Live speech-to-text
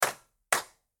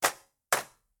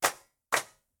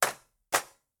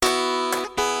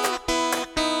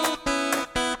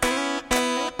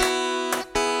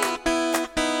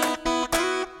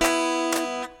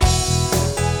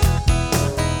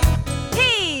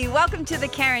welcome to the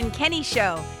Karen Kenney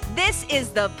Show. This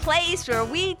is the place where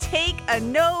we take a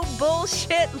no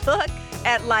bullshit look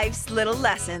at life's little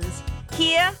lessons.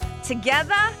 Here,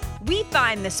 together, we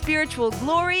find the spiritual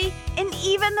glory in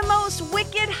even the most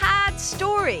wicked hard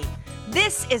story.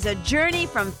 This is a journey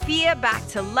from fear back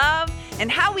to love and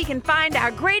how we can find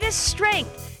our greatest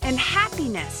strength and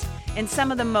happiness in some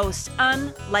of the most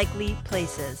unlikely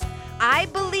places. I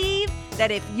believe that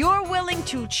if you're willing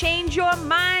to change your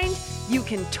mind, you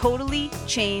can totally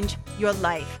change your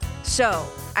life. So,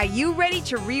 are you ready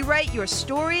to rewrite your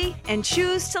story and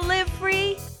choose to live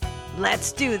free?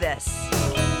 Let's do this.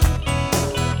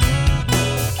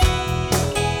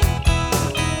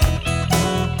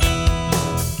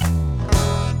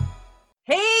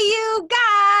 Hey, you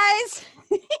guys!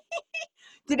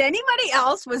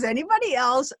 Was anybody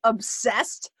else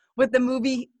obsessed with the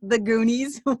movie The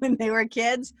Goonies when they were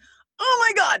kids? Oh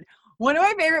my God! One of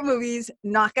my favorite movies,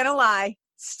 not gonna lie,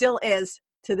 still is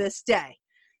to this day.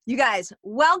 You guys,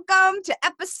 welcome to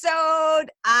episode,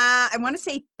 I want to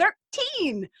say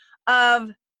 13 of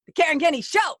the Karen Kenney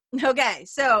Show. Okay,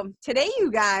 so today,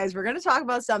 you guys, we're going to talk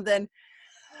about something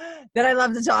that I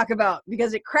love to talk about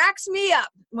because it cracks me up.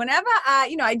 Whenever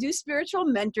I do spiritual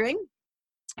mentoring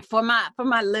for my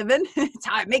living. It's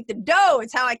how I make the dough.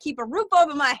 It's how I keep a roof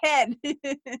over my head.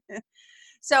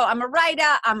 So I'm a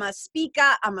writer, I'm a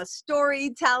speaker, I'm a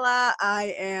storyteller,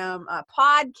 I am a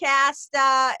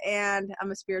podcaster, and I'm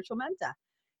a spiritual mentor.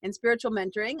 In spiritual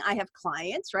mentoring, I have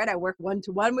clients, right? I work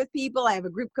one-to-one with people. I have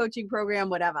a group coaching program,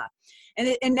 whatever. And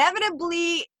it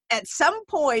inevitably, at some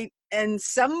point in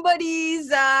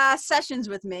somebody's sessions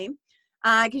with me,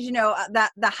 because that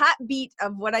the heartbeat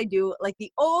of what I do, like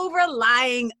the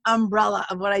overlying umbrella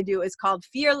of what I do, is called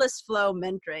Fearless Flow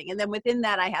Mentoring. And then within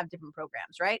that, I have different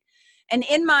programs, right? And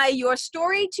in my Your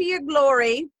Story to Your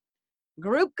Glory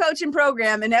group coaching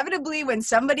program, inevitably when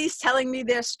somebody's telling me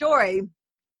their story,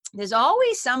 there's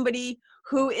always somebody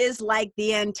who is like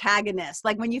the antagonist.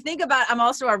 Like when you think about, I'm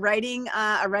also a writing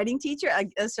teacher,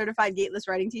 a certified gateless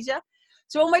writing teacher.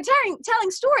 So when we're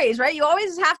telling stories, right, you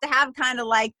always have to have kind of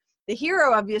like the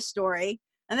hero of your story.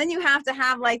 And then you have to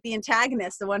have like the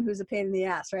antagonist, the one who's a pain in the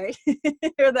ass, right?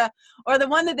 or the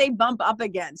one that they bump up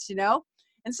against, you know?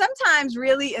 And sometimes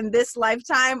really in this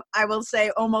lifetime, I will say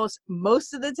almost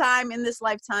most of the time in this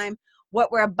lifetime,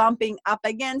 what we're bumping up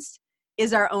against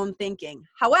is our own thinking.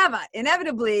 However,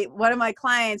 inevitably, one of my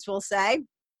clients will say,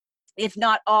 if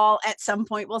not all at some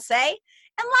point will say,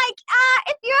 and like,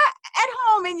 if you're at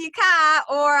home in your car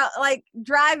or like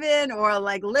driving or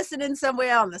like listening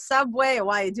somewhere on the subway or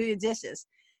while you do your dishes,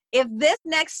 if this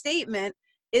next statement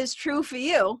is true for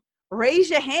you, raise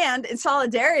your hand in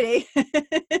solidarity.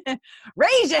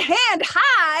 Raise your hand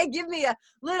high. Give me a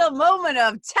little moment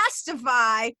of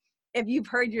testify if you've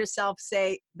heard yourself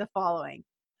say the following.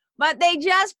 But they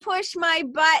just push my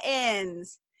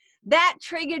buttons. That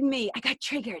triggered me. I got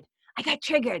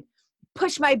triggered.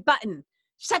 Push my button.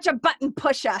 Such a button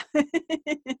pusher.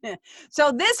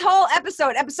 So this whole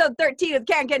episode 13 of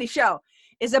the Karen Kenney Show,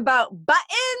 is about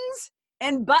buttons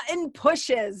and button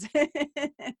pushes.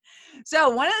 So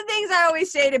one of the things I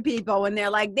always say to people when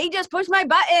they're like, they just push my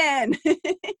button.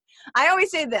 I always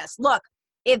say this, look,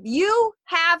 if you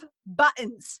have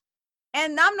buttons,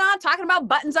 and I'm not talking about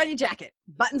buttons on your jacket,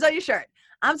 buttons on your shirt.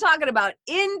 I'm talking about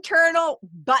internal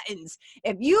buttons.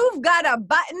 If you've got a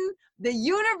button, the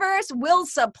universe will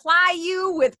supply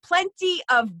you with plenty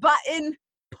of button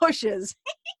pushes.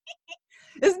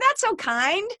 Isn't that so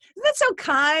kind? Isn't that so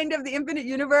kind of the infinite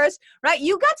universe, right?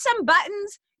 You got some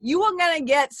buttons, you are going to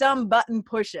get some button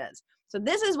pushes. So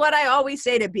this is what I always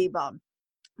say to people.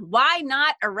 Why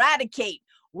not eradicate?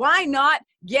 Why not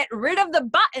get rid of the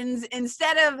buttons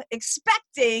instead of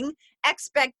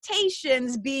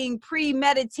expectations being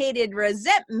premeditated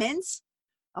resentments?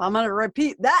 I'm going to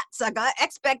repeat that, sucker.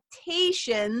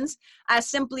 Expectations are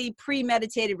simply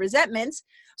premeditated resentments.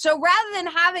 So rather than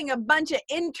having a bunch of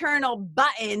internal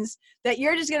buttons that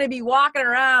you're just going to be walking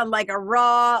around like a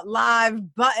raw,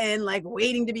 live button, like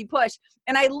waiting to be pushed.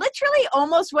 And I literally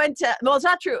almost went to, well, it's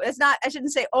not true. I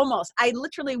shouldn't say almost. I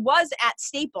literally was at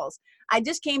Staples. I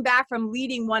just came back from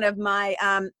leading one of my,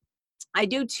 I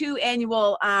do 2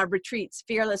 annual retreats,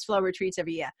 Fearless Flow retreats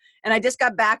every year. And I just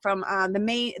got back from the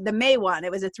May one.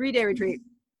 It was a 3-day retreat.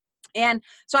 And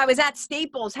so I was at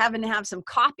Staples having to have some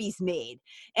copies made.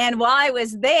 And while I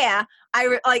was there,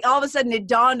 all of a sudden it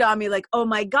dawned on me like, oh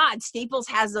my God, Staples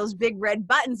has those big red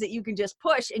buttons that you can just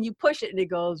push, and you push it and it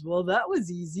goes, well, that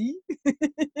was easy. And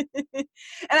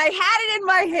I had it in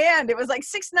my hand. It was like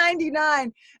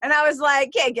 $6.99. And I was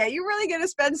like, okay, you're really going to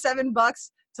spend $7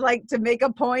 to make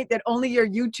a point that only your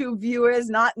YouTube viewers,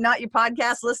 not your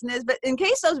podcast listeners, but in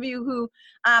case those of you who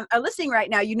are listening right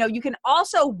now, you can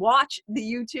also watch the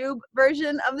YouTube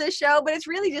version of this show, but it's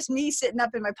really just me sitting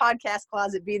up in my podcast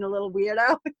closet being a little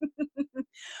weirdo.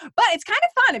 But it's kind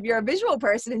of fun if you're a visual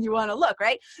person and you want to look,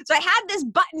 right? So I had this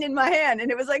button in my hand and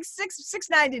it was like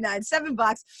 $6.99,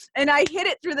 $7, and I hit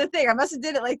it through the thing. I must have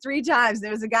did it like 3 times.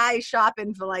 There was a guy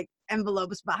shopping for like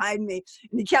envelopes behind me,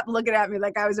 and he kept looking at me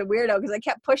like I was a weirdo because I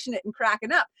kept pushing it and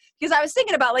cracking up because I was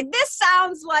thinking about like this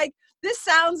sounds like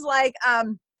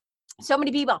so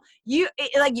many people, you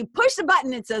push the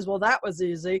button, it says, well, that was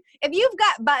easy. If you've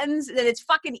got buttons, then it's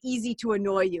fucking easy to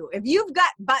annoy you. If you've got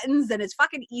buttons, then it's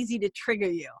fucking easy to trigger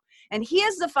you. And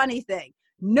here's the funny thing.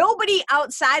 Nobody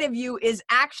outside of you is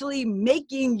actually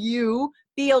making you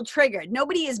feel triggered.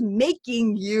 Nobody is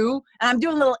making you, and I'm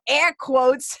doing little air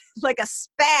quotes like a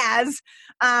spaz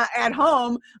at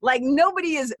home, like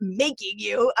nobody is making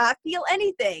you feel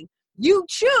anything. You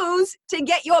choose to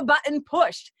get your button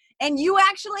pushed, and you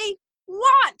actually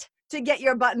want to get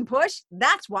your button pushed.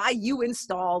 That's why you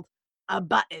installed a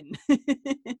button.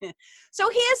 So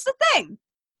here's the thing.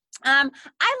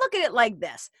 I look at it like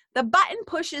this. The button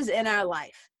pushes in our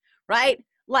life, right?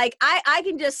 Like I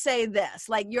can just say this,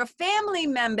 like your family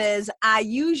members are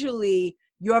usually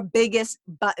your biggest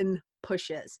button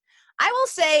pushes. I will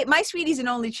say my sweetie's an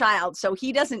only child, so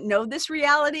he doesn't know this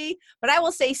reality, but I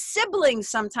will say siblings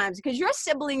sometimes, because your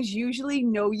siblings usually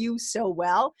know you so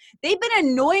well. They've been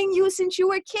annoying you since you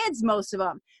were kids, most of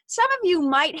them. Some of you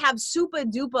might have super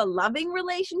duper loving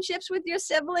relationships with your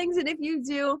siblings, and if you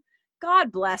do,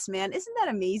 God bless, man. Isn't that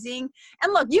amazing?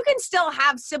 And look, you can still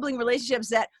have sibling relationships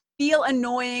that feel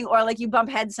annoying or like you bump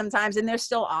heads sometimes, and they're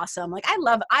still awesome. Like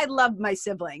I love my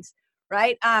siblings.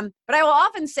 Right? But I will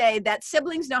often say that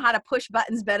siblings know how to push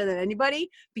buttons better than anybody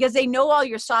because they know all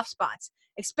your soft spots,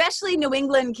 especially New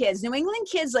England kids. New England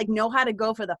kids like know how to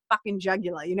go for the fucking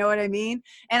jugular. You know what I mean?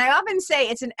 And I often say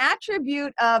it's an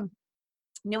attribute of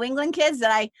New England kids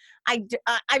that I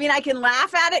mean, I can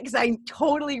laugh at it because I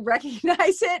totally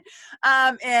recognize it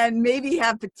and maybe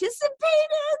have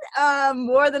participated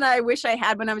more than I wish I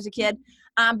had when I was a kid.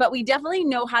 But we definitely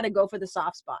know how to go for the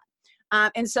soft spot.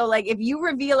 And so like, if you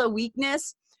reveal a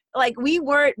weakness, like we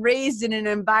weren't raised in an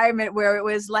environment where it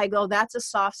was like, oh, that's a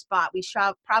soft spot. We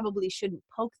probably shouldn't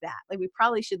poke that. Like we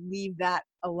probably should leave that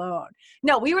alone.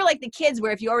 No, we were like the kids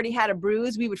where if you already had a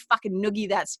bruise, we would fucking noogie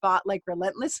that spot like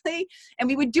relentlessly. And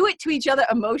we would do it to each other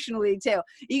emotionally too.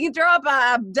 You can throw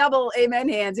up double amen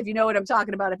hands if you know what I'm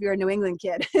talking about, if you're a New England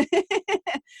kid.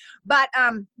 But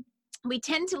we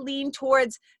tend to lean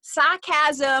towards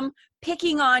sarcasm,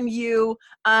 picking on you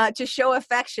to show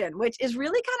affection, which is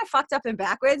really kind of fucked up and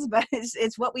backwards, but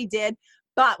it's what we did.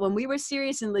 But when we were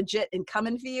serious and legit and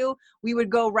coming for you, we would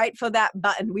go right for that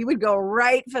button. We would go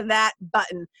right for that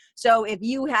button. So if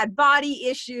you had body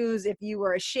issues, if you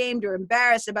were ashamed or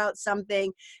embarrassed about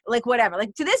something, like whatever,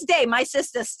 like to this day, my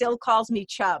sister still calls me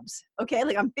Chubs. Okay.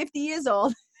 Like I'm 50 years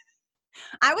old.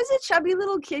 I was a chubby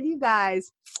little kid, you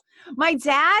guys. My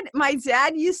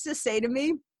dad used to say to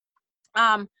me,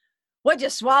 would you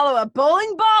swallow a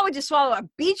bowling ball? Would you swallow a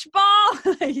beach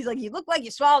ball? He's like, you look like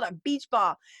you swallowed a beach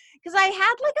ball. Because I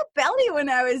had like a belly when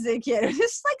I was a kid. It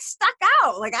just like stuck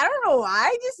out. Like, I don't know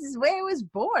why. Just is the way I was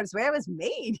born. It's the way I was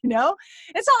made, you know?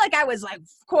 It's not like I was like,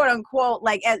 quote unquote,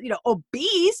 like,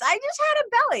 obese. I just had a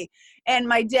belly. And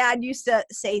my dad used to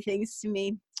say things to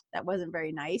me that wasn't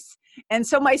very nice. And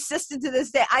so my sister to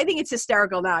this day, I think it's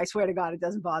hysterical now. I swear to God, it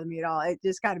doesn't bother me at all. It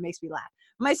just kind of makes me laugh.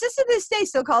 My sister to this day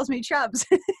still calls me Chubs.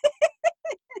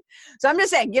 So I'm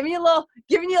just saying, giving you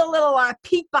a little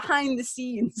peek behind the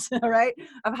scenes, all right,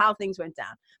 of how things went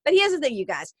down. But here's the thing, you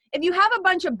guys. If you have a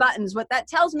bunch of buttons, what that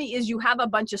tells me is you have a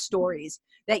bunch of stories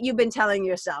that you've been telling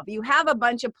yourself. You have a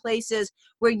bunch of places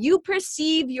where you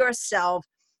perceive yourself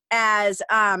as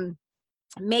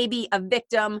maybe a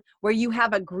victim, where you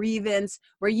have a grievance,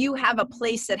 where you have a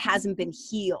place that hasn't been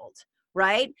healed.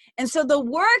 Right? And so the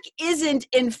work isn't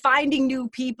in finding new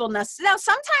people. Now,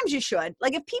 sometimes you should.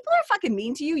 Like, if people are fucking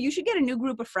mean to you, you should get a new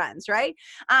group of friends, right?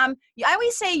 I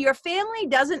always say your family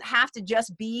doesn't have to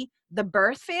just be the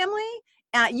birth family.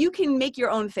 You can make your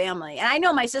own family. And I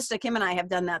know my sister Kim and I have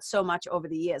done that so much over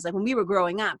the years. Like when we were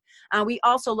growing up, we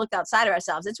also looked outside of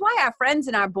ourselves. It's why our friends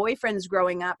and our boyfriends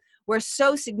growing up were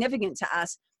so significant to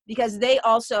us, because they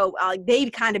also, they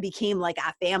kind of became like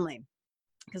our family.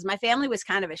 Because my family was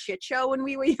kind of a shit show when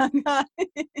we were younger.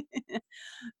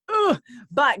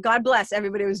 But God bless,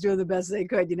 everybody was doing the best they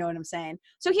could, you know what I'm saying?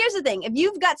 So here's the thing. If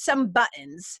you've got some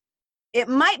buttons, it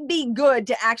might be good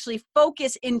to actually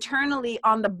focus internally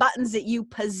on the buttons that you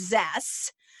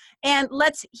possess and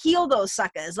let's heal those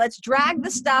suckers. Let's drag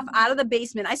the stuff out of the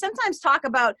basement. I sometimes talk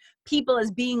about people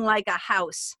as being like a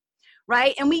house,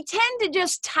 right? And we tend to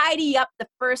just tidy up the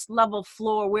first level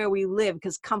floor where we live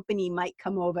because company might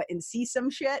come over and see some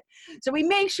shit. So we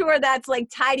make sure that's like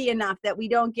tidy enough that we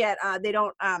don't get,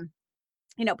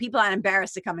 people aren't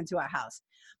embarrassed to come into our house.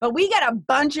 But we got a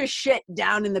bunch of shit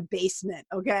down in the basement,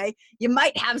 okay? You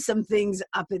might have some things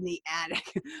up in the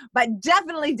attic, but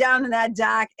definitely down in that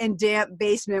dark and damp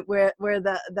basement where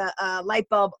the light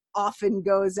bulb often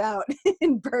goes out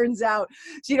and burns out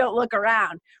so you don't look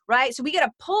around, right? So we got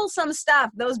to pull some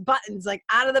stuff, those buttons, like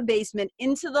out of the basement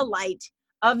into the light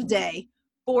of day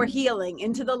for healing,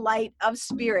 into the light of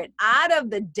spirit, out of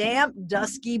the damp,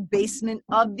 dusky basement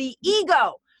of the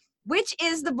ego, which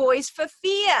is the voice for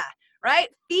fear. Right?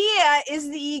 Fear is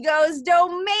the ego's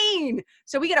domain.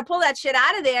 So we got to pull that shit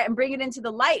out of there and bring it into the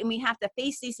light. And we have to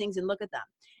face these things and look at them.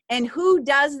 And who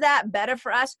does that better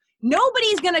for us?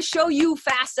 Nobody's going to show you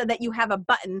faster that you have a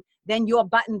button than your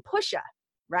button pusher.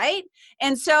 Right?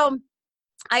 And so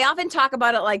I often talk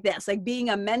about it like this, like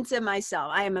being a mentor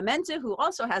myself. I am a mentor who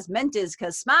also has mentors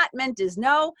because smart mentors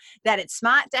know that it's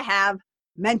smart to have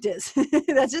mentors.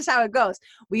 That's just how it goes.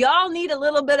 We all need a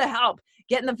little bit of help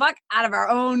getting the fuck out of our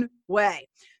own way.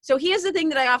 So here's the thing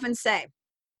that I often say.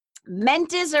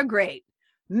 Mentors are great.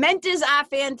 Mentors are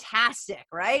fantastic,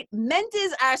 right?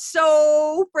 Mentors are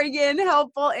so friggin'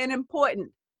 helpful and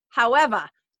important. However,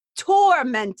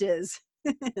 tormentors,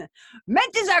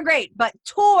 mentors are great, but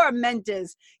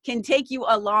tormentors can take you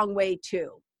a long way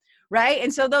too, right?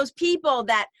 And so those people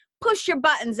that push your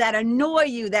buttons, that annoy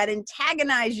you, that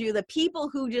antagonize you, the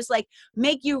people who just like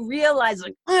make you realize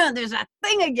like, there's that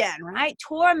thing again, right?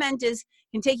 Tormentors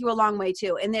can take you a long way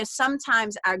too. And they're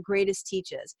sometimes our greatest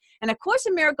teachers. And A Course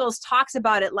in Miracles talks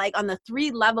about it like on the 3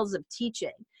 levels of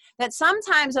teaching, that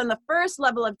sometimes on the first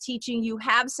level of teaching, you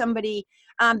have somebody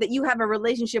that you have a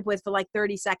relationship with for like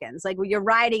 30 seconds. Like when you're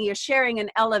riding, you're sharing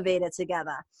an elevator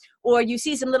together, or you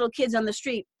see some little kids on the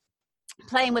street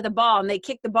playing with a ball and they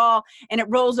kick the ball and it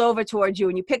rolls over towards you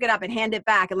and you pick it up and hand it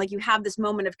back, and like you have this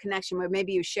moment of connection where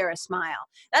maybe you share a smile.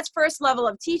 That's first level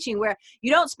of teaching, where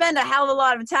you don't spend a hell of a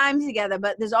lot of time together,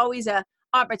 but there's always a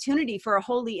opportunity for a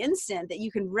holy instant that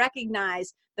you can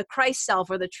recognize the Christ self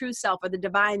or the true self or the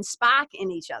divine spark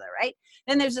in each other, right?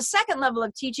 Then there's a second level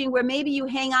of teaching where maybe you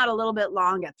hang out a little bit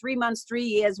longer, 3 months, 3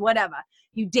 years, whatever.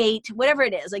 You date, whatever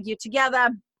it is, like you're together.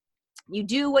 You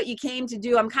do what you came to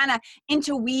do. I'm kind of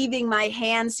interweaving my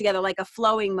hands together like a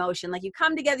flowing motion. Like you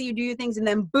come together, you do your things, and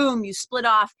then boom, you split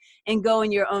off and go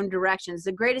in your own directions.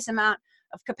 The greatest amount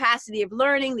of capacity of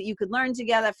learning that you could learn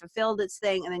together fulfilled its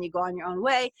thing, and then you go on your own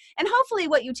way. And hopefully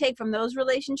what you take from those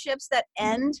relationships that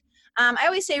end, I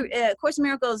always say, Course in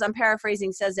Miracles, I'm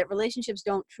paraphrasing, says that relationships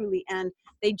don't truly end.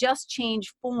 They just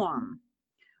change form.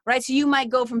 Right? So you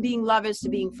might go from being lovers to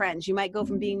being friends. You might go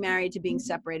from being married to being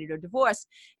separated or divorced.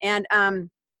 And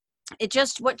it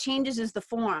just, what changes is the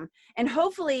form. And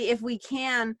hopefully if we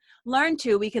can learn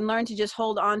to just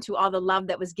hold on to all the love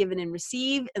that was given and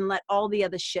received and let all the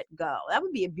other shit go. That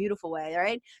would be a beautiful way,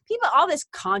 right? People, all this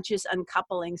conscious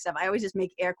uncoupling stuff, I always just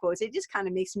make air quotes. It just kind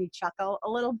of makes me chuckle a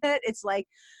little bit. It's like,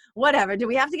 whatever, do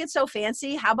we have to get so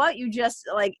fancy? How about you just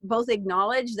like both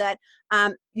acknowledge that,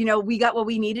 we got what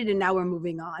we needed and now we're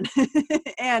moving on.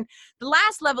 And the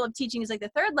last level of teaching is like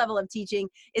the third level of teaching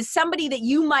is somebody that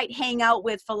you might hang out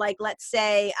with for like, let's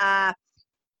say, I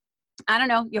don't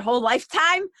know, your whole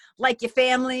lifetime, like your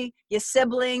family, your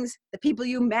siblings, the people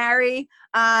you marry,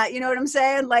 you know what I'm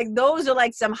saying? Like those are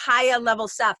like some higher level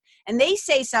stuff. And they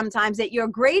say sometimes that your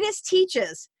greatest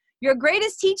teachers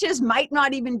might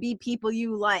not even be people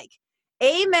you like.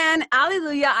 Amen.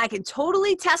 Hallelujah. I can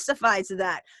totally testify to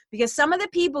that, because some of the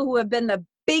people who have been the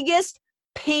biggest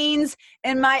pains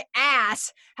in my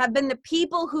ass have been the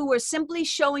people who were simply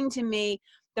showing to me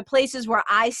the places where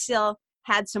I still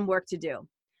had some work to do.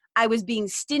 I was being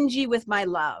stingy with my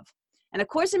love. And A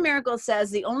Course in Miracles says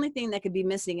the only thing that could be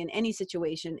missing in any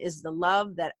situation is the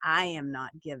love that I am not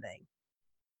giving.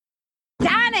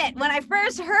 Darn it, when I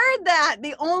first heard that,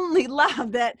 the only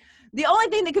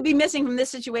thing that could be missing from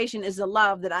this situation is the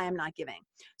love that I am not giving.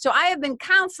 So I have been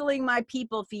counseling my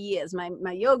people for years, my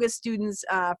yoga students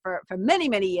for many,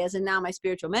 many years, and now my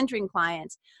spiritual mentoring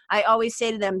clients. I always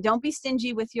say to them, don't be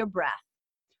stingy with your breath.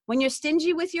 When you're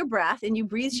stingy with your breath and you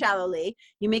breathe shallowly,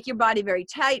 you make your body very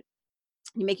tight,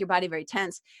 you make your body very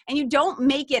tense, and you don't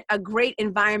make it a great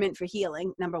environment for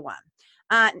healing, number one.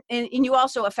 And you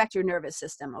also affect your nervous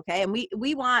system, okay? And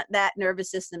we want that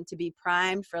nervous system to be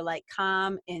primed for like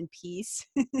calm and peace.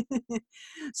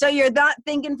 So you're not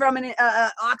thinking from an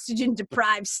oxygen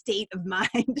deprived state of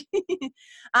mind.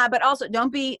 But also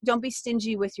don't be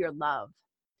stingy with your love.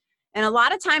 And a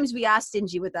lot of times we are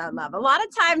stingy with our love. A lot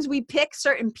of times we pick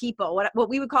certain people, what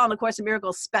we would call in the Course of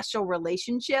Miracles, special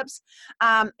relationships.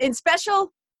 In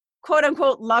special, quote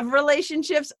unquote, love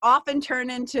relationships often turn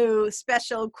into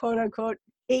special, quote unquote,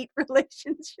 hate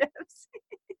relationships.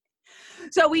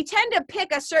 So we tend to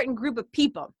pick a certain group of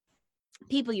people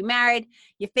you married,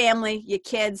 your family, your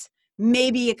kids,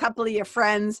 maybe a couple of your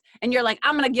friends, and you're like,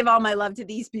 I'm going to give all my love to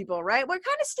these people, right? We're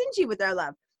kind of stingy with our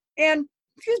love. And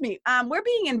we're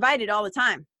being invited all the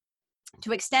time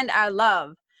to extend our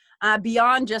love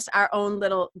beyond just our own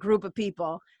little group of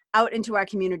people out into our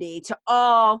community, to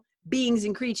all beings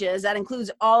and creatures. That includes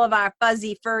all of our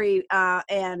fuzzy, furry,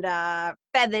 and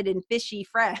feathered and fishy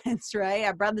friends, right?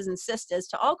 Our brothers and sisters,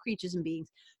 to all creatures and beings,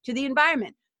 to the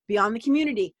environment, beyond the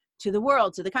community, to the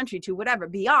world, to the country, to whatever,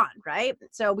 beyond, right?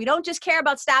 So we don't just care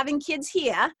about starving kids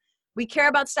here. We care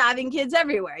about starving kids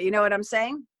everywhere. You know what I'm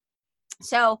saying?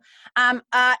 So, and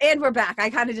we're back. I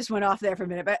kind of just went off there for a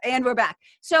minute, and we're back.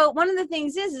 So one of the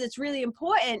things is it's really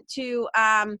important to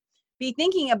be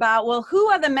thinking about, well, who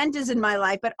are the mentors in my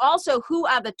life, but also who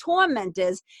are the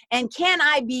tormentors, and can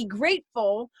I be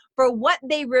grateful for what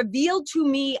they revealed to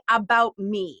me about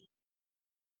me?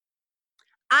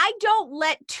 I don't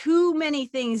let too many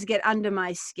things get under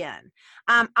my skin.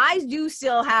 I do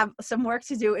still have some work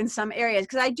to do in some areas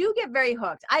because I do get very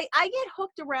hooked. I get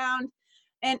hooked around.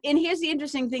 And here's the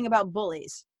interesting thing about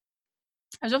bullies.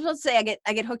 I was supposed to say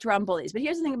I get hooked around bullies, but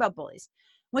here's the thing about bullies.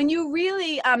 When you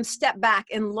really step back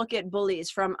and look at bullies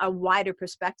from a wider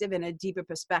perspective and a deeper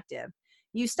perspective,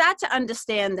 you start to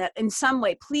understand that in some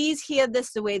way, please hear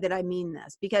this the way that I mean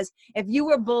this, because if you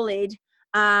were bullied,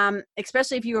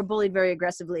 especially if you were bullied very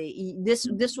aggressively,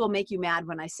 this will make you mad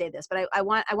when I say this, but I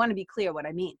want to be clear what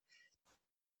I mean.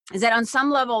 Is that on some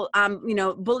level,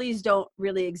 bullies don't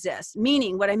really exist.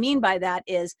 Meaning, what I mean by that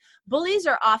is bullies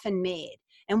are often made.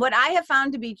 And what I have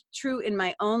found to be true in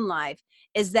my own life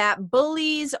is that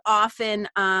bullies often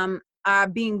are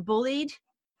being bullied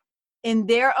in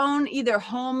their own either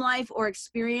home life or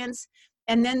experience.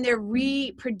 And then they're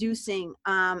reproducing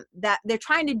that. They're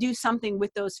trying to do something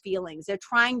with those feelings. They're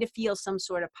trying to feel some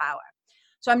sort of power.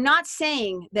 So I'm not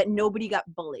saying that nobody got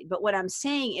bullied, but what I'm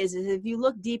saying is if you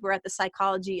look deeper at the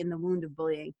psychology and the wound of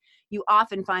bullying, you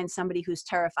often find somebody who's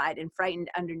terrified and frightened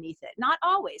underneath it. Not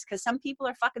always, because some people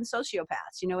are fucking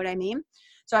sociopaths. You know what I mean?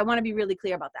 So I want to be really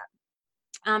clear about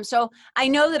that. So I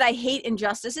know that I hate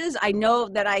injustices. I know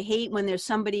that I hate when there's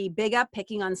somebody bigger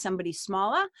picking on somebody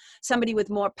smaller, somebody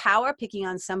with more power picking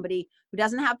on somebody who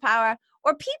doesn't have power,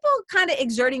 or people kind of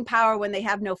exerting power when they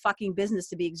have no fucking business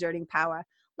to be exerting power.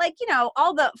 Like,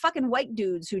 all the fucking white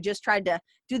dudes who just tried to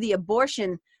do the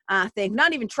abortion thing,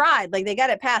 not even tried, like they got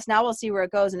it passed. Now we'll see where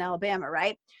it goes in Alabama,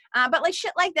 right? But like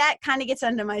shit like that kind of gets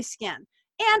under my skin.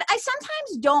 And I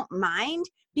sometimes don't mind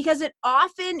because it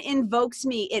often invokes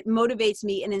me, it motivates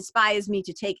me and inspires me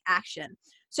to take action.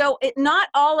 So not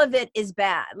all of it is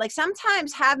bad. Like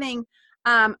sometimes having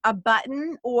a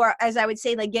button, or as I would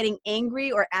say, like getting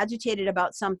angry or agitated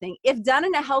about something, if done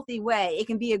in a healthy way, it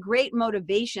can be a great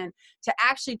motivation to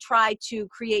actually try to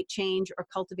create change or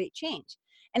cultivate change.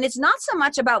 And it's not so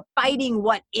much about fighting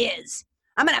what is.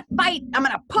 I'm going to fight. I'm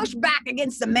going to push back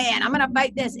against the man. I'm going to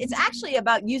fight this. It's actually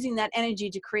about using that energy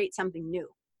to create something new,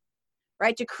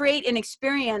 right? To create an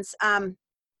experience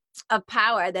of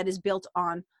power that is built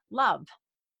on love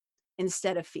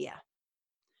instead of fear.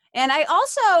 And I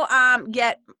also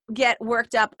get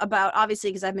worked up about, obviously,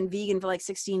 because I've been vegan for like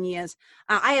 16 years.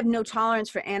 I have no tolerance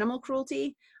for animal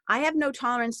cruelty. I have no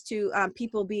tolerance to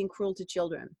people being cruel to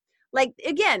children. Like,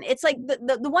 again, it's like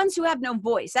the ones who have no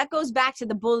voice. That goes back to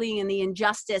the bullying and the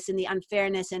injustice and the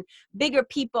unfairness, and bigger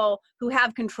people who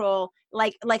have control,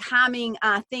 like harming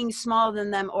things smaller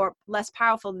than them or less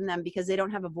powerful than them because they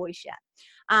don't have a voice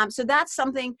yet. So that's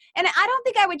something, and I don't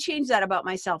think I would change that about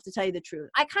myself, to tell you the truth.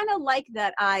 I kind of like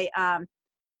that I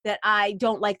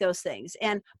don't like those things.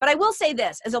 But I will say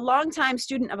this, as a longtime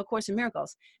student of A Course in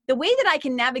Miracles, the way that I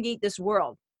can navigate this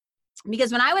world,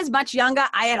 because when I was much younger,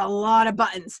 I had a lot of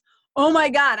buttons. Oh my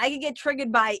God, I could get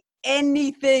triggered by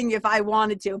anything if I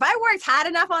wanted to. If I worked hard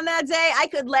enough on that day, I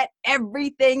could let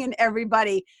everything and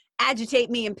everybody agitate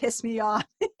me and piss me off.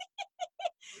 It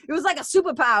was like a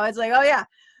superpower. It's like, oh yeah,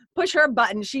 push her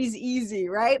button. She's easy,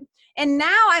 right? And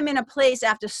now I'm in a place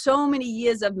after so many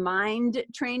years of mind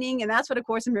training, and that's what A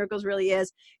Course in Miracles really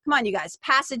is. Come on, you guys.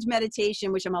 Passage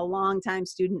meditation, which I'm a long-time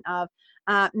student of.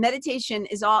 Meditation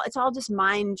it's all just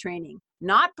mind training,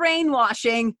 not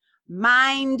brainwashing,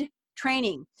 mind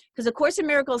training. Because A Course in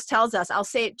Miracles tells us, I'll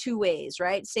say it two ways,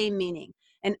 right? Same meaning.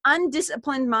 An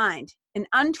undisciplined mind, an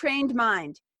untrained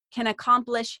mind can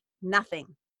accomplish nothing.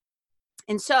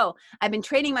 And so I've been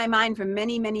training my mind for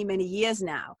many, many, many years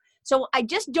now. So I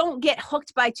just don't get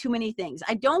hooked by too many things.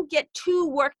 I don't get too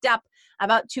worked up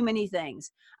about too many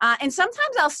things. And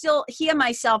sometimes I'll still hear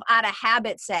myself out of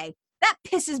habit say, that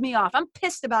pisses me off. I'm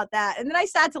pissed about that. And then I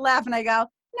start to laugh and I go,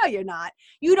 no, you're not.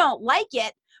 You don't like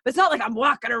it, but it's not like I'm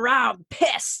walking around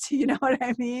pissed. You know what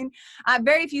I mean?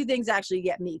 Very few things actually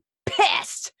get me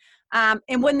pissed.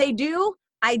 And when they do,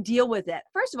 I deal with it.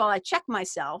 First of all, I check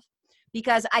myself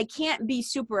because I can't be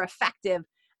super effective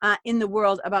in the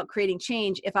world about creating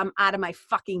change if I'm out of my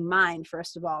fucking mind,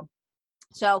 first of all.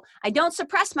 So I don't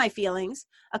suppress my feelings.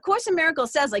 A Course in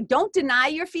Miracles says, like, don't deny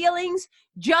your feelings,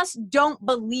 just don't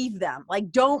believe them.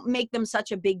 Like, don't make them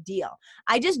such a big deal.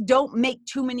 I just don't make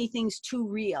too many things too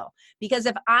real. Because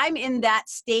if I'm in that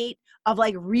state of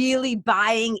like really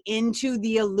buying into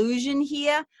the illusion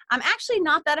here, I'm actually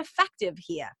not that effective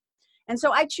here. And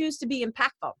so I choose to be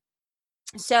impactful.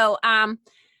 So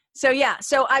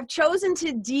I've chosen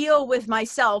to deal with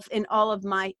myself in all of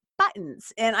my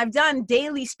buttons, and I've done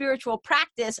daily spiritual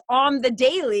practice on the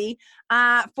daily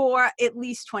for at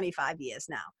least 25 years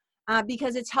now,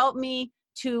 because it's helped me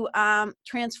to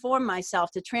transform myself,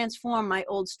 to transform my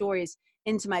old stories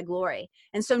into my glory.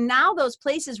 And so now those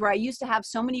places where I used to have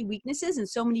so many weaknesses and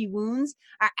so many wounds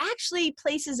are actually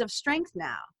places of strength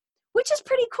now, which is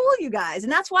pretty cool, you guys.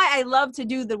 And that's why I love to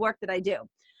do the work that I do.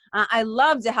 I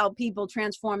love to help people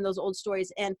transform those old stories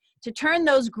and to turn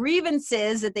those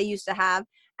grievances that they used to have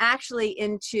actually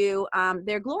into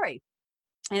their glory.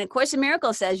 And A Course in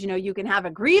Miracles says, you know, you can have a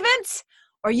grievance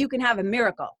or you can have a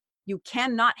miracle. You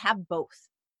cannot have both.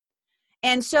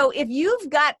 And so if you've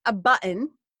got a button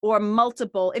or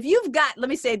multiple, if you've got, let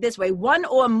me say it this way, one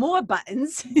or more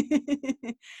buttons,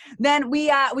 then we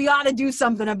ought to do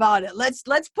something about it.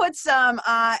 Let's put some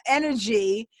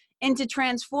energy into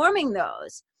transforming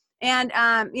those. And,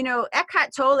 you know,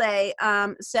 Eckhart Tolle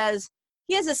says,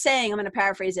 he has a saying, I'm going to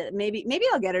paraphrase it. Maybe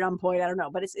I'll get it on point. I don't know,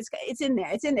 but it's in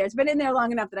there. It's in there. It's been in there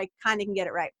long enough that I kind of can get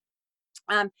it right.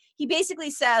 He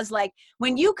basically says, like,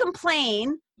 when you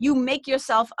complain, you make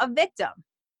yourself a victim.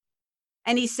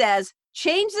 And he says,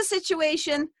 change the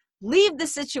situation, leave the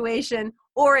situation,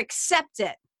 or accept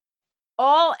it.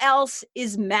 All else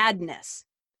is madness.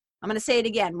 I'm going to say it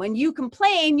again. When you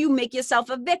complain, you make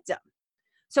yourself a victim.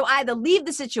 So either leave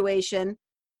the situation,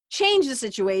 change the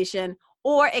situation,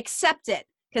 or accept it,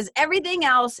 because everything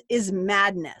else is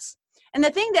madness. And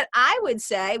the thing that I would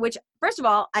say, which first of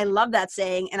all, I love that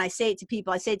saying, and I say it to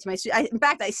people, I say it to my students. In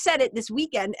fact, I said it this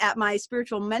weekend at my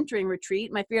spiritual mentoring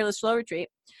retreat, my Fearless Flow retreat.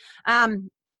 I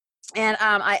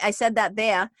said that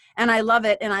there, and I love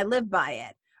it, and I live by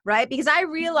it, right? Because I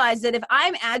realized that if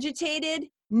I'm agitated,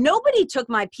 nobody took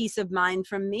my peace of mind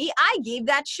from me. I gave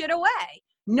that shit away.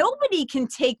 Nobody can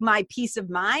take my peace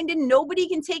of mind and nobody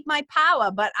can take my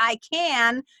power, but I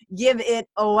can give it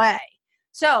away.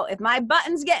 So if my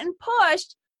button's getting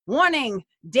pushed, warning,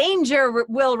 danger,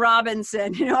 Will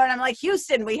Robinson, you know, and I'm like,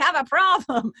 Houston, we have a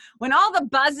problem. When all the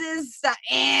buzzes,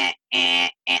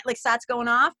 like starts going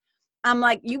off, I'm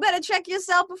like, you better check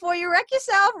yourself before you wreck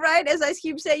yourself, right? As I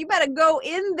keep saying, you better go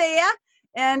in there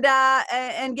and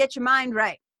get your mind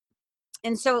right.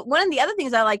 And so one of the other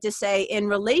things I like to say in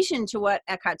relation to what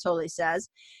Eckhart Tolle says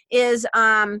is,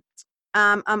 hold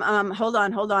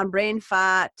on, brain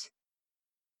fart.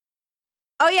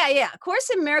 Oh yeah.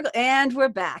 Course in Miracles, and we're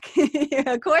back.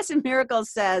 A Course in Miracles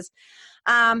says,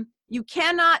 you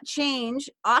cannot change,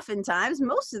 oftentimes,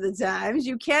 most of the times,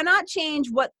 you cannot change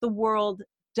what the world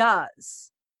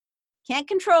does. Can't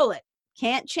control it,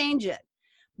 can't change it,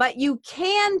 but you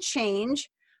can change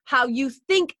how you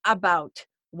think about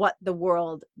what the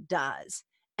world does.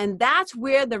 And that's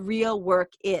where the real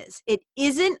work is. It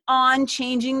isn't on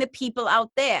changing the people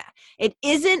out there. It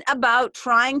isn't about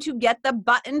trying to get the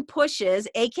button pushes,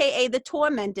 AKA the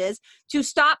tormentors, to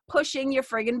stop pushing your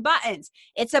friggin' buttons.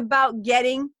 It's about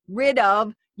getting rid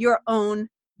of your own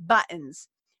buttons.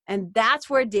 And that's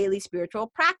where daily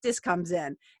spiritual practice comes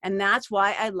in. And that's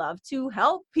why I love to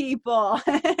help people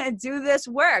do this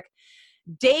work.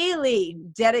 Daily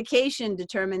dedication,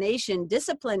 determination,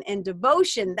 discipline, and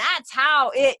devotion. That's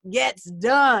how it gets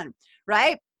done,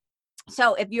 right?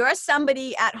 So if you're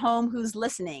somebody at home who's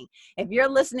listening, if you're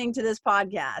listening to this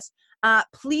podcast,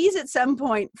 please at some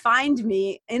point find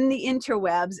me in the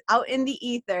interwebs, out in the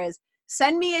ethers.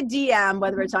 Send me a DM,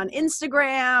 whether it's on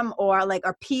Instagram or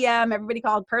PM, everybody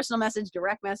called personal message,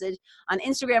 direct message on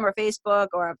Instagram or Facebook,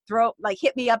 or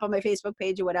hit me up on my Facebook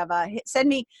page or whatever.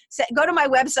 Go to my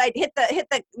website, hit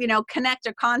the connect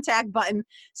or contact button,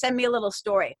 send me a little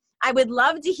story. I would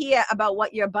love to hear about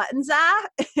what your buttons are.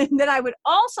 And then I would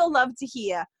also love to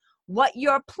hear what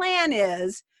your plan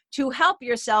is to help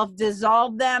yourself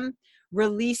dissolve them,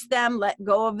 release them, let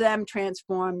go of them,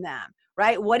 transform them,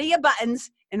 right? What are your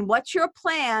buttons and what's your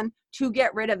plan to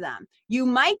get rid of them? You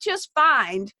might just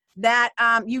find that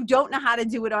you don't know how to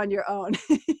do it on your own.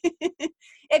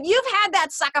 If you've had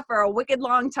that sucker for a wicked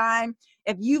long time,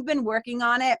 if you've been working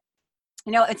on it,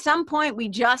 at some point we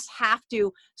just have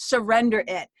to surrender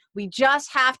it. We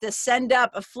just have to send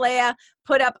up a flare,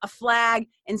 put up a flag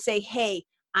and say, hey,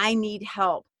 I need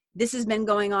help. This has been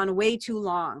going on way too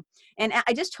long. And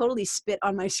I just totally spit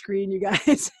on my screen, you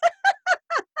guys.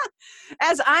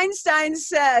 As Einstein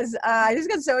says, I just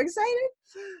got so excited.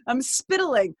 I'm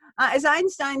spittling. As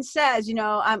Einstein says,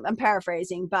 I'm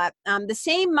paraphrasing, but the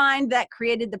same mind that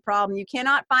created the problem, you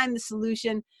cannot find the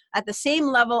solution at the same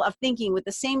level of thinking with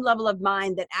the same level of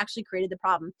mind that actually created the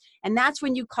problem. And that's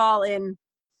when you call in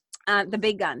the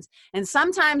big guns. And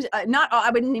sometimes, I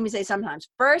wouldn't even say sometimes.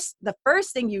 The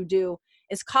first thing you do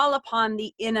is call upon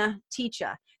the inner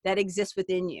teacher that exists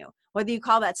within you. Whether you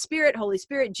call that Spirit, Holy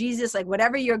Spirit, Jesus,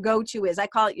 whatever your go-to is. I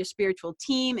call it your spiritual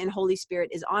team, and Holy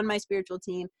Spirit is on my spiritual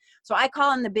team. So I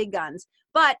call in the big guns.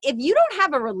 But if you don't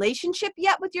have a relationship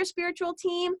yet with your spiritual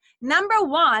team, number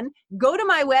one, go to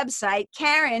my website,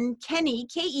 KennEY,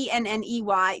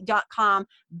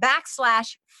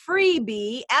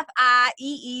 KENNEY.com/freebie,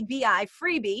 FIEEBI,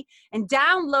 freebie, and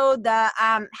download the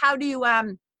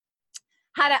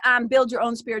how to build your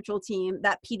own spiritual team,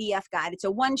 that PDF guide. It's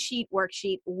a one-sheet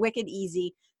worksheet, wicked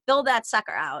easy. Fill that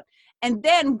sucker out. And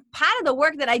then part of the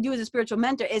work that I do as a spiritual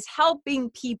mentor is helping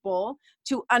people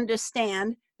to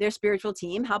understand their spiritual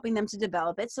team, helping them to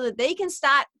develop it so that they can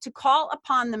start to call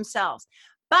upon themselves.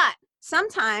 But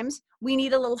sometimes we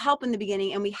need a little help in the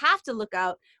beginning, and we have to look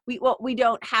out. We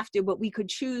don't have to, but we could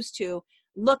choose to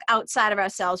look outside of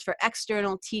ourselves for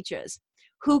external teachers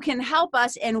who can help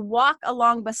us and walk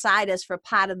along beside us for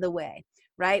part of the way,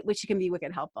 right? Which can be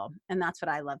wicked helpful. And that's what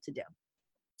I love to do.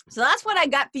 So that's what I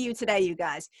got for you today, you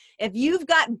guys. If you've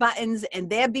got buttons and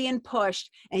they're being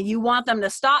pushed and you want them to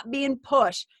stop being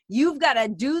pushed, you've got to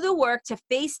do the work to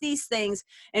face these things.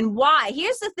 And why?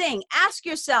 Here's the thing. Ask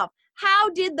yourself,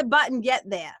 how did the button get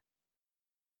there?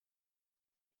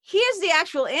 Here's the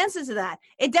actual answer to that.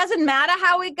 It doesn't matter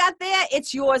how it got there.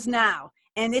 It's yours now.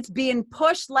 And it's being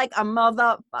pushed like a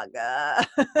motherfucker.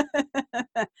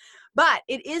 But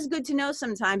it is good to know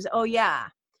sometimes, oh yeah,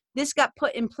 this got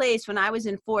put in place when I was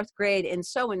in 4th grade and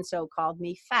so-and-so called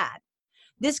me fat.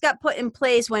 This got put in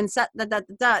place when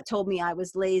told me I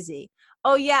was lazy.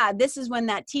 Oh yeah, this is when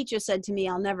that teacher said to me,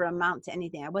 I'll never amount to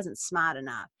anything. I wasn't smart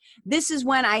enough. This is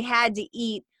when I had to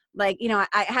eat, I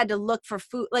had to look for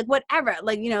food, whatever,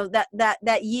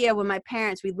 that year when my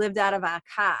parents, we lived out of our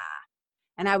car.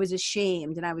 And I was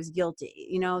ashamed and I was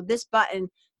guilty. This button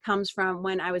comes from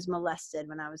when I was molested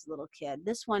when I was a little kid.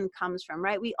 This one comes from,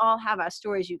 right? We all have our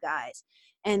stories, you guys.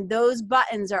 And those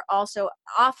buttons are also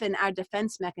often our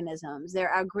defense mechanisms. They're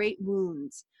our great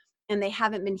wounds, and they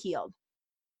haven't been healed.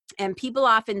 And people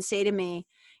often say to me,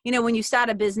 when you start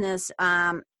a business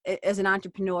as an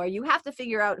entrepreneur, you have to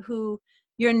figure out who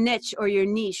your niche or your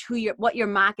niche, what your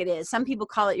market is. Some people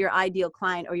call it your ideal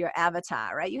client or your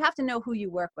avatar, right? You have to know who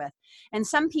you work with. And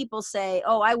some people say,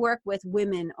 oh, I work with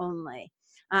women only.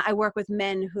 I work with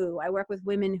men who, I work with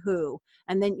women who,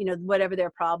 and then, whatever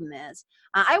their problem is.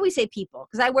 I always say people,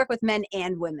 because I work with men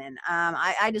and women.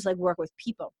 I just work with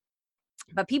people.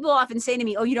 But people often say to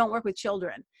me, oh, you don't work with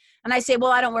children. And I say,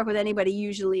 well, I don't work with anybody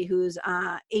usually who's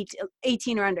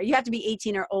 18 or under. You have to be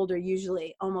 18 or older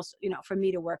usually, almost, for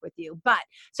me to work with you. But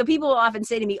so people will often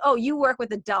say to me, oh, you work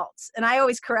with adults. And I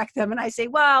always correct them. And I say,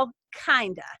 well,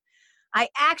 kinda. I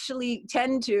actually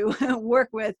tend to work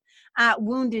with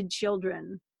wounded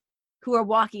children who are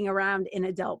walking around in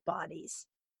adult bodies.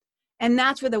 And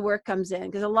that's where the work comes in.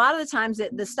 Because a lot of the times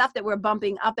the stuff that we're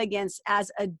bumping up against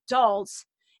as adults,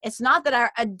 it's not that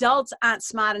our adults aren't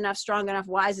smart enough, strong enough,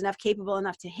 wise enough, capable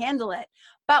enough to handle it,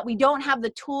 but we don't have the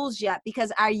tools yet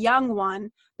because our young one,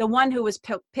 the one who was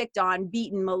picked on,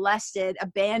 beaten, molested,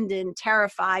 abandoned,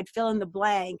 terrified, fill in the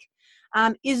blank,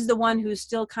 is the one who's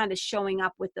still kind of showing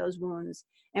up with those wounds.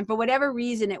 And for whatever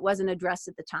reason, it wasn't addressed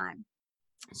at the time.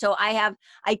 So I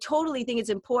totally think it's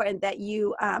important that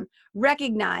you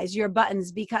recognize your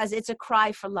buttons because it's a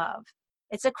cry for love.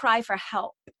 It's a cry for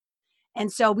help.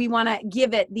 And so we want to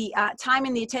give it the time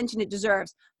and the attention it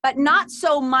deserves, but not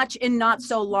so much and not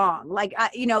so long. Like,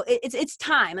 it's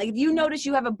time. Like if you notice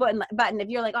you have a button, if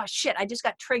you're like, oh shit, I just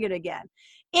got triggered again.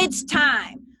 It's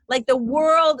time. Like the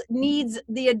world needs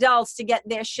the adults to get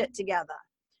their shit together,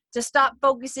 to stop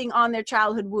focusing on their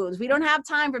childhood wounds. We don't have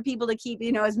time for people to keep,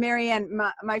 as Marianne,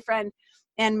 my friend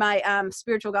and my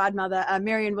spiritual godmother,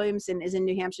 Marianne Williamson, is in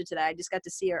New Hampshire today. I just got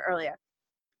to see her earlier.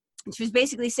 And she was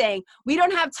basically saying, we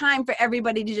don't have time for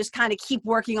everybody to just kind of keep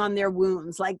working on their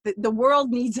wounds. Like the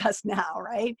world needs us now,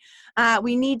 right?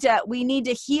 We need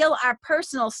to heal our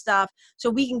personal stuff so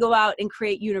we can go out and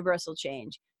create universal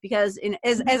change. Because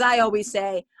as I always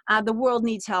say, the world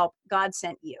needs help. God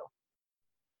sent you.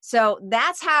 So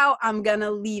that's how I'm going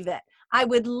to leave it. I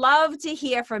would love to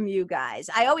hear from you guys.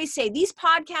 I always say these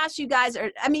podcasts, you guys are,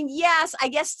 yes, I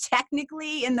guess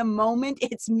technically in the moment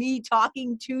it's me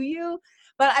talking to you,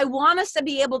 but I want us to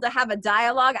be able to have a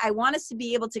dialogue. I want us to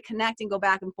be able to connect and go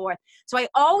back and forth. So I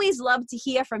always love to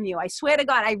hear from you. I swear to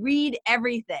God, I read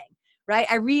everything, right?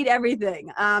 I read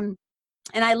everything. And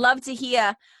I love to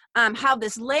hear how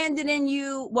this landed in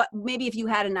you, what maybe if you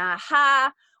had an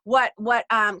aha, what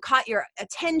caught your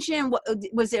attention,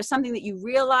 was there something that you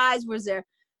realized, was there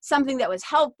something that was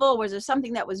helpful, was there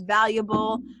something that was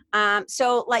valuable?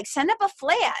 So like send up a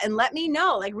flare and let me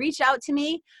know, like reach out to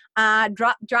me,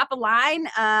 drop a line.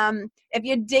 If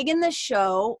you're digging the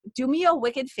show, do me a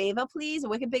wicked favor, please, a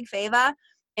wicked big favor,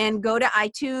 and go to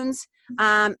iTunes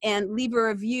and leave a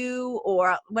review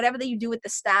or whatever that you do with the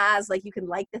stars. Like you can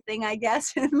like the thing, I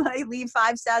guess, and like leave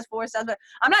 5 stars, 4 stars. But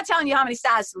I'm not telling you how many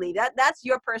stars to leave. That's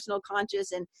your personal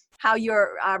conscience and how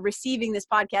you're receiving this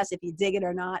podcast, if you dig it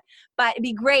or not. But it'd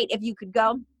be great if you could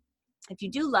go, if you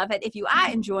do love it, if you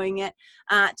are enjoying it,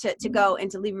 to go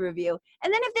and to leave a review.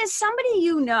 And then if there's somebody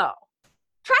you know,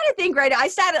 try to think right now.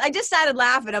 I just started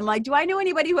laughing. I'm like, do I know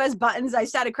anybody who has buttons? I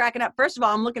started cracking up. First of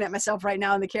all, I'm looking at myself right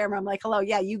now in the camera. I'm like, hello,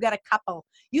 yeah, you got a couple.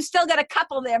 You still got a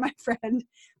couple there, my friend.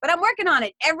 But I'm working on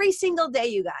it every single day,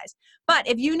 you guys. But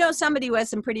if you know somebody who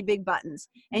has some pretty big buttons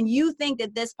and you think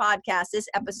that this podcast, this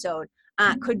episode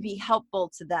could be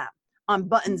helpful to them on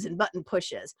buttons and button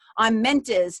pushes, on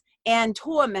mentors and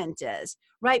tormentors,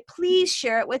 right? Please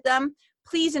share it with them.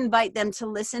 Please invite them to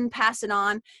listen, pass it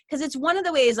on, because it's one of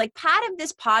the ways, like part of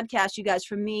this podcast, you guys,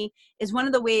 for me, is one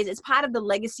of the ways, it's part of the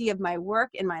legacy of my work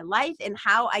and my life and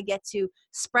how I get to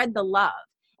spread the love.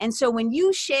 And so when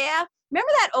you share,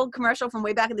 remember that old commercial from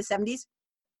way back in the 70s?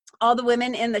 All the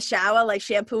women in the shower, like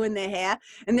shampooing their hair,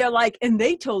 and they're like, and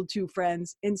they told 2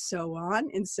 friends, and so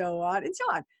on, and so on, and so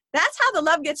on. That's how the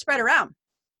love gets spread around.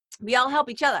 We all help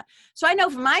each other. So I know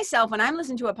for myself, when I'm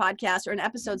listening to a podcast or an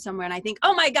episode somewhere and I think,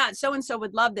 oh my God, so-and-so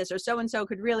would love this, or so-and-so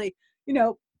could really,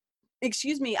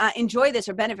 enjoy this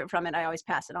or benefit from it, I always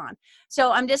pass it on.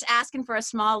 So I'm just asking for a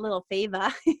small little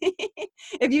favor.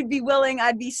 If you'd be willing,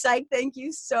 I'd be psyched. Thank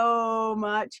you so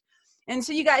much. And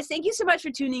so you guys, thank you so much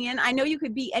for tuning in. I know you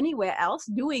could be anywhere else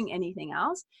doing anything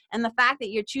else. And the fact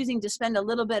that you're choosing to spend a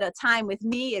little bit of time with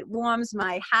me, it warms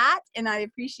my heart, and I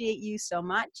appreciate you so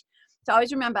much. So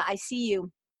always remember, I see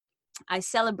you, I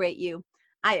celebrate you,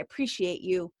 I appreciate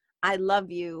you, I love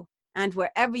you, and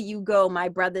wherever you go, my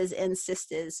brothers and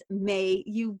sisters, may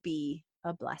you be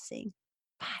a blessing.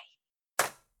 Bye.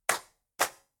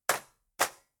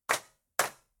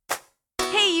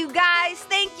 Hey, you guys,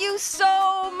 thank you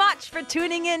so much for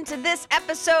tuning in to this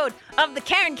episode of The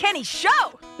Karen Kenney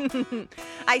Show.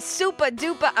 I super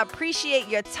duper appreciate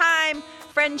your time,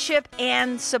 friendship,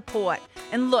 and support.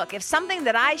 And look, if something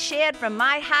that I shared from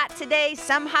my heart today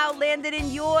somehow landed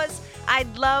in yours,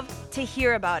 I'd love to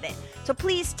hear about it. So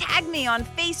please tag me on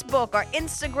Facebook or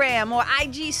Instagram or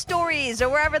IG stories or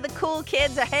wherever the cool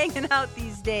kids are hanging out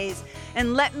these days,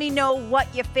 and let me know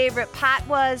what your favorite part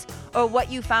was or what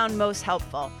you found most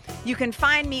helpful. You can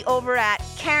find me over at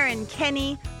Karen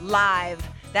Kenney Live.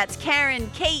 That's Karen,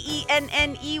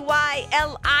 KENNEYLIVE.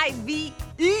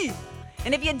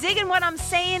 And if you're digging what I'm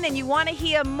saying and you want to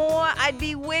hear more, I'd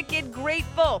be wicked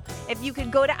grateful if you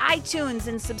could go to iTunes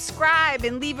and subscribe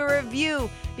and leave a review,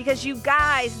 because you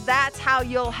guys, that's how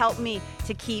you'll help me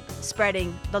to keep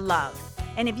spreading the love.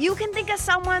 And if you can think of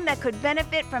someone that could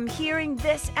benefit from hearing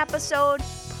this episode,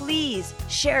 please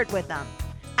share it with them.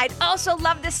 I'd also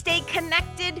love to stay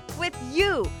connected with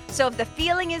you. So if the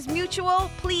feeling is mutual,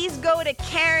 please go to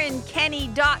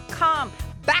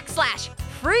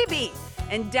KarenKenney.com/freebie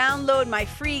and download my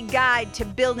free guide to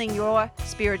building your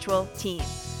spiritual team.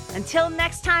 Until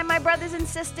next time, my brothers and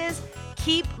sisters,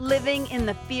 keep living in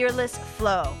the fearless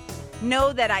flow.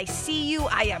 Know that I see you,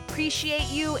 I appreciate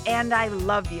you, and I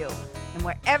love you. And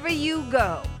wherever you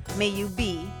go, may you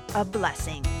be a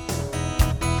blessing.